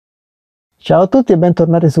Ciao a tutti e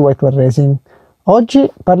bentornati su WhiteOne Racing.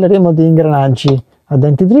 Oggi parleremo di ingranaggi a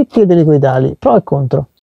denti dritti ed elicoidali, pro e contro.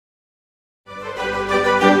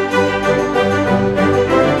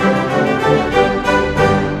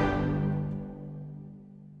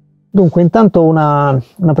 Dunque, intanto una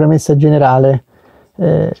premessa generale.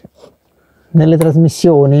 Nelle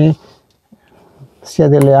trasmissioni, sia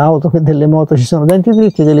delle auto che delle moto, ci sono denti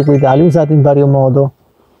dritti ed elicoidali usati in vario modo.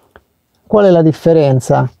 Qual è la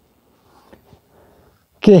differenza?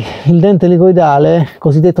 Che il dente elicoidale,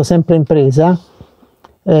 cosiddetto sempre in presa,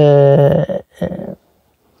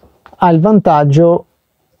 ha il vantaggio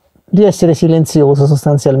di essere silenzioso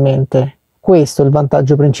sostanzialmente. Questo è il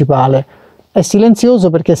vantaggio principale. È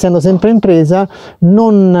silenzioso perché, essendo sempre in presa,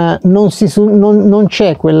 non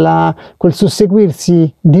c'è quel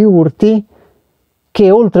susseguirsi di urti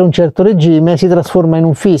che oltre un certo regime si trasforma in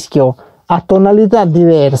un fischio a tonalità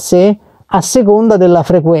diverse a seconda della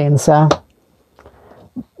frequenza.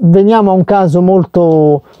 Veniamo a un caso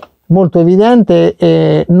molto evidente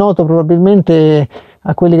e noto probabilmente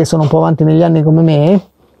a quelli che sono un po' avanti negli anni come me,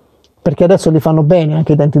 perché adesso li fanno bene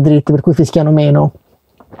anche i denti dritti, per cui fischiano meno.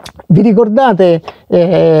 Vi ricordate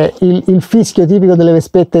il fischio tipico delle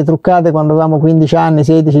vespette truccate quando avevamo 15 anni,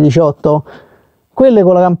 16, 18? Quelle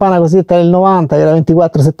con la campana cosiddetta del 90, che era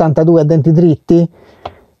 2472 a denti dritti,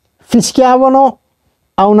 fischiavano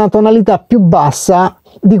a una tonalità più bassa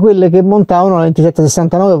di quelle che montavano la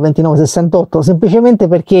 2769 o 2968, semplicemente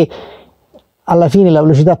perché alla fine la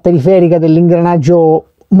velocità periferica dell'ingranaggio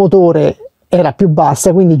motore era più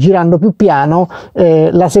bassa, quindi girando più piano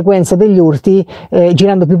la sequenza degli urti,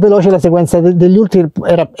 girando più veloce la sequenza degli urti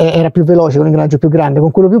era più veloce con l'ingranaggio più grande,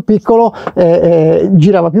 con quello più piccolo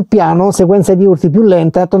girava più piano, sequenza di urti più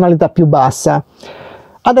lenta, tonalità più bassa.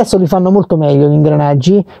 Adesso li fanno molto meglio gli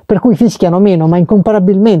ingranaggi, per cui fischiano meno, ma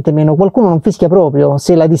incomparabilmente meno. Qualcuno non fischia proprio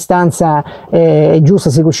se la distanza è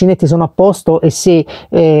giusta, se i cuscinetti sono a posto e se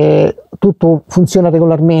tutto funziona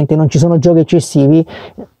regolarmente, non ci sono giochi eccessivi.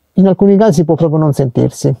 In alcuni casi può proprio non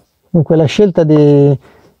sentirsi. Dunque la scelta di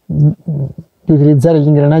utilizzare gli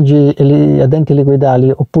ingranaggi a denti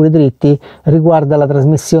elicoidali oppure dritti riguarda la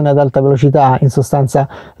trasmissione ad alta velocità, in sostanza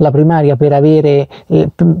la primaria,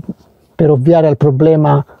 per ovviare al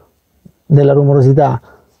problema della rumorosità.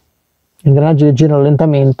 Gli ingranaggi che girano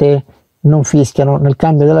lentamente non fischiano. Nel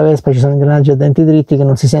cambio della Vespa ci sono ingranaggi a denti dritti che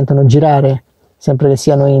non si sentono girare, sempre che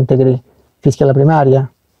siano integri. Fischia la primaria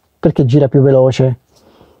perché gira più veloce.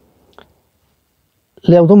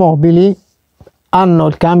 Le automobili hanno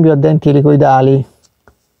il cambio a denti elicoidali,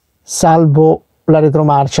 salvo la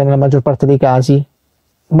retromarcia nella maggior parte dei casi.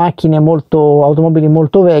 Automobili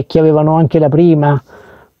molto vecchie avevano anche la prima,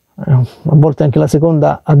 a volte anche la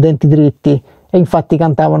seconda a denti dritti, e infatti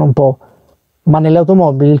cantavano un po'. Ma nelle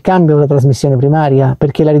automobili il cambio è la trasmissione primaria,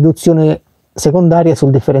 perché la riduzione secondaria è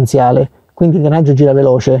sul differenziale, quindi l'ingranaggio gira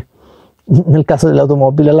veloce nel caso delle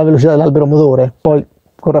automobili alla velocità dell'albero motore, poi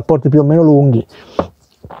con rapporti più o meno lunghi.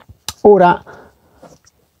 Ora,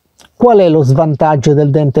 qual è lo svantaggio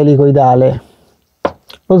del dente elicoidale?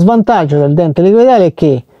 Lo svantaggio del dente elicoidale è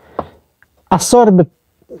che assorbe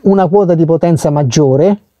una quota di potenza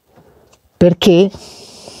maggiore, perché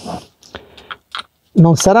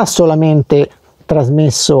non sarà solamente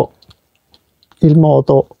trasmesso il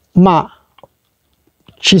moto, ma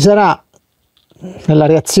ci sarà nella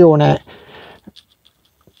reazione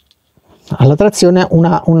alla trazione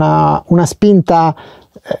una spinta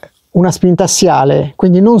assiale,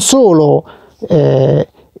 quindi non solo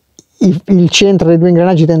il centro dei due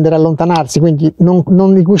ingranaggi tenderà a allontanarsi, quindi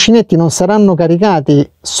i cuscinetti non saranno caricati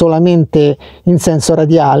solamente in senso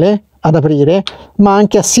radiale ad aprire, ma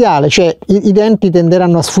anche assiale, cioè i denti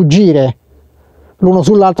tenderanno a sfuggire l'uno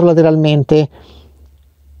sull'altro lateralmente,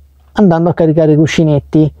 andando a caricare i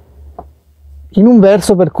cuscinetti in un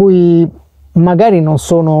verso per cui magari non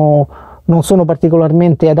sono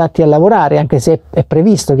particolarmente adatti a lavorare, anche se è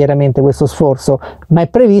previsto chiaramente questo sforzo, ma è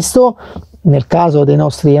previsto nel caso dei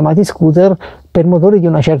nostri amati scooter per motori di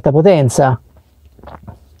una certa potenza,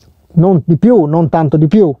 non di più, non tanto di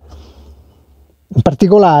più. In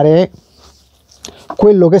particolare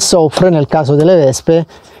quello che soffre nel caso delle Vespe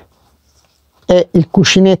è il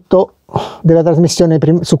cuscinetto della trasmissione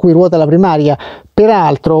su cui ruota la primaria.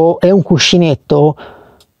 Peraltro è un cuscinetto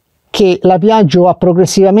che la Piaggio ha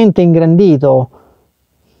progressivamente ingrandito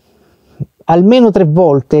almeno 3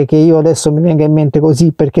 volte, che io adesso mi venga in mente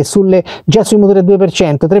così, perché già sui motori a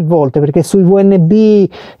 2% 3 volte, perché sui VNB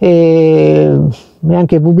e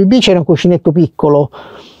anche VBB c'era un cuscinetto piccolo,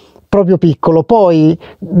 proprio piccolo, poi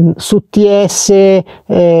su TS,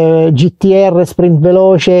 GTR, sprint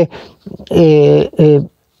veloce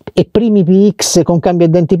e primi PX con cambio a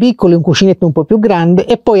denti piccoli, un cuscinetto un po' più grande,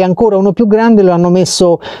 e poi ancora uno più grande lo hanno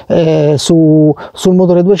messo sul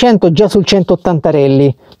motore 200, già sul 180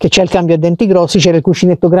 rally, che c'è il cambio a denti grossi, c'era il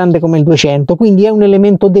cuscinetto grande come il 200, quindi è un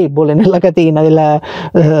elemento debole nella catena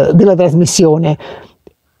della trasmissione.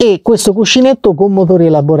 E questo cuscinetto con motori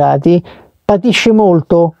elaborati patisce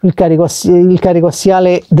molto il carico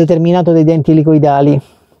assiale determinato dai denti elicoidali.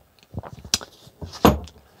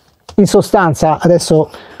 In sostanza, adesso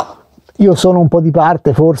io sono un po' di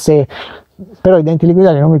parte forse, però i denti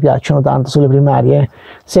elicoidali non mi piacciono tanto sulle primarie.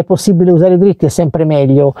 Se è possibile usare i dritti è sempre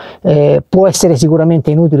meglio, può essere sicuramente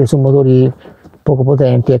inutile su motori poco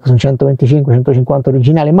potenti, ecco, su 125-150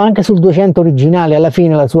 originale, ma anche sul 200 originale alla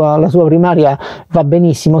fine la sua primaria va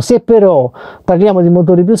benissimo. Se però parliamo di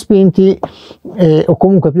motori più spinti o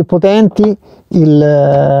comunque più potenti,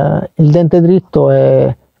 il dente dritto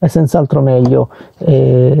è senz'altro meglio.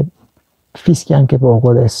 Fischia anche poco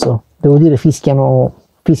adesso, devo dire, fischiano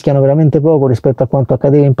veramente poco rispetto a quanto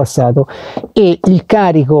accadeva in passato, e il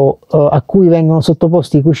carico a cui vengono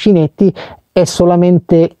sottoposti i cuscinetti è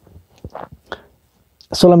solamente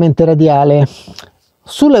radiale.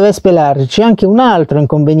 Sulle vespe large c'è anche un altro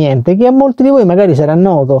inconveniente che a molti di voi magari sarà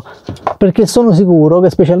noto, perché sono sicuro che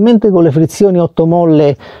specialmente con le frizioni 8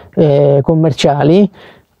 molle commerciali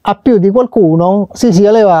a più di qualcuno si sia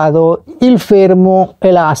levato il fermo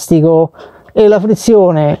elastico e la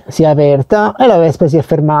frizione si è aperta e la vespa si è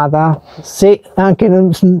fermata, se anche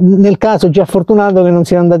nel caso già fortunato che non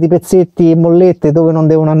siano andati pezzetti e mollette dove non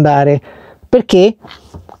devono andare. Perché?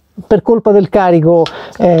 Per colpa del carico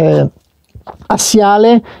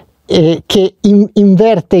assiale che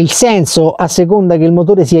inverte il senso a seconda che il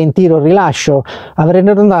motore sia in tiro o rilascio. Avrei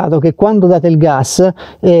notato che quando date il gas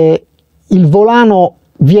il volano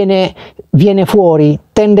viene fuori,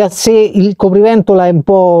 tende a, se il copriventola è un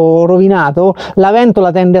po' rovinato, la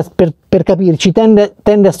ventola tende per capirci,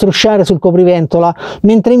 tende a strusciare sul copriventola,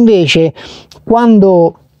 mentre invece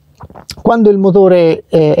quando il motore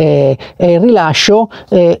è in rilascio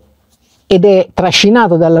ed è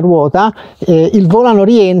trascinato dalla ruota, il volano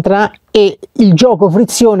rientra e il gioco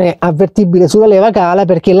frizione avvertibile sulla leva cala,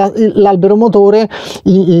 perché l'albero motore,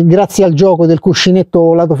 grazie al gioco del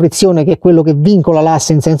cuscinetto lato frizione, che è quello che vincola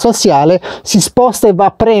l'asse in senso assiale, si sposta e va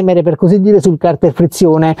a premere, per così dire, sul carter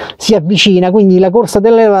frizione, si avvicina, quindi la corsa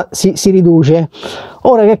della leva si riduce.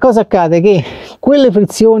 Ora che cosa accade? Che quelle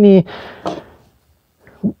frizioni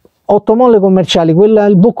 8 molle commerciali,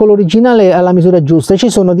 il boccolo originale alla misura giusta, ci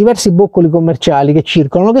sono diversi boccoli commerciali che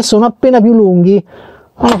circolano, che sono appena più lunghi,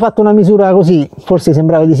 hanno fatto una misura così, forse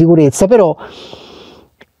sembrava di sicurezza, però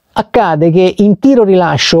accade che in tiro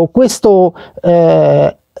rilascio questa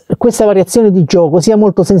variazione di gioco sia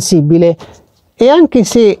molto sensibile, e anche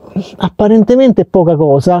se apparentemente è poca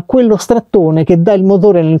cosa, quello strattone che dà il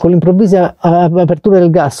motore con l'improvvisa apertura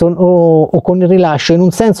del gas o con il rilascio in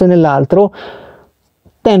un senso e nell'altro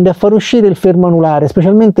tende a far uscire il fermo anulare,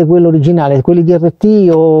 specialmente quello originale. Quelli di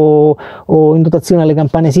RT o in dotazione alle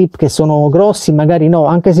campane SIP, che sono grossi, magari no,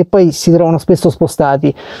 anche se poi si trovano spesso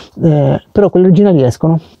spostati, però quelli originali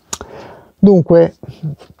escono. Dunque,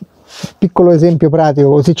 piccolo esempio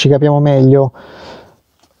pratico, così ci capiamo meglio,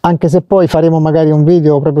 anche se poi faremo magari un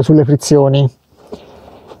video proprio sulle frizioni.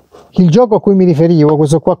 Il gioco a cui mi riferivo,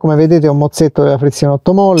 questo qua come vedete è un mozzetto della frizione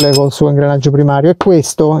 8 molle col suo ingranaggio primario, e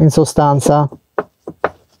questo in sostanza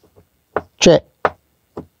c'è,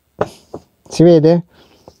 si vede?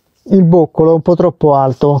 Il boccolo è un po' troppo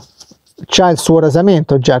alto, c'ha il suo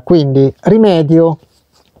rasamento già, quindi rimedio: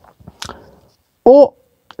 o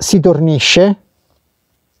si tornisce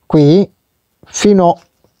qui fino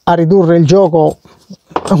a ridurre il gioco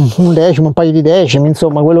un decimo, un paio di decimi,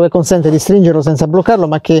 insomma quello che consente di stringerlo senza bloccarlo,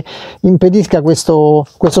 ma che impedisca questo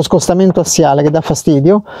scostamento assiale che dà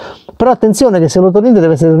fastidio. Però attenzione che se lo tornite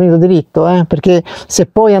deve essere tornito diritto, perché se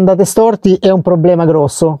poi andate storti è un problema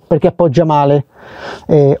grosso, perché appoggia male.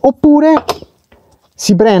 Oppure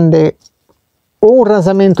si prende o un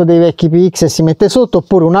rasamento dei vecchi PX e si mette sotto,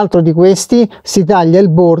 oppure un altro di questi, si taglia il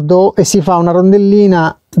bordo e si fa una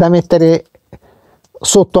rondellina da mettere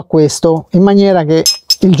sotto a questo, in maniera che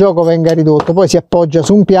il gioco venga ridotto. Poi si appoggia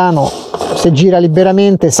su un piano, si gira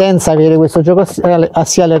liberamente senza avere questo gioco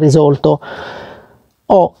assiale risolto.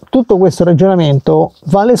 Tutto questo ragionamento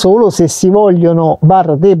vale solo se si vogliono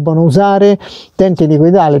debbono usare denti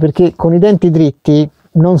elicoidali, perché con i denti dritti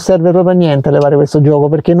non serve proprio a niente levare questo gioco,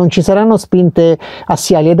 perché non ci saranno spinte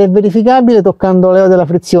assiali, ed è verificabile toccando la leva della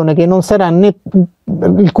frizione che non sarà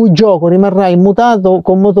il cui gioco rimarrà immutato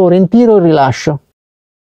con motore in tiro e rilascio.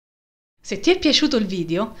 Se ti è piaciuto il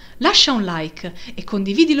video, lascia un like e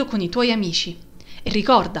condividilo con i tuoi amici. E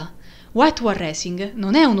ricorda, WhiteOne Racing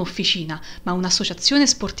non è un'officina, ma un'associazione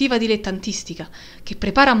sportiva dilettantistica che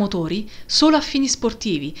prepara motori solo a fini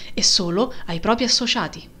sportivi e solo ai propri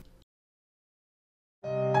associati.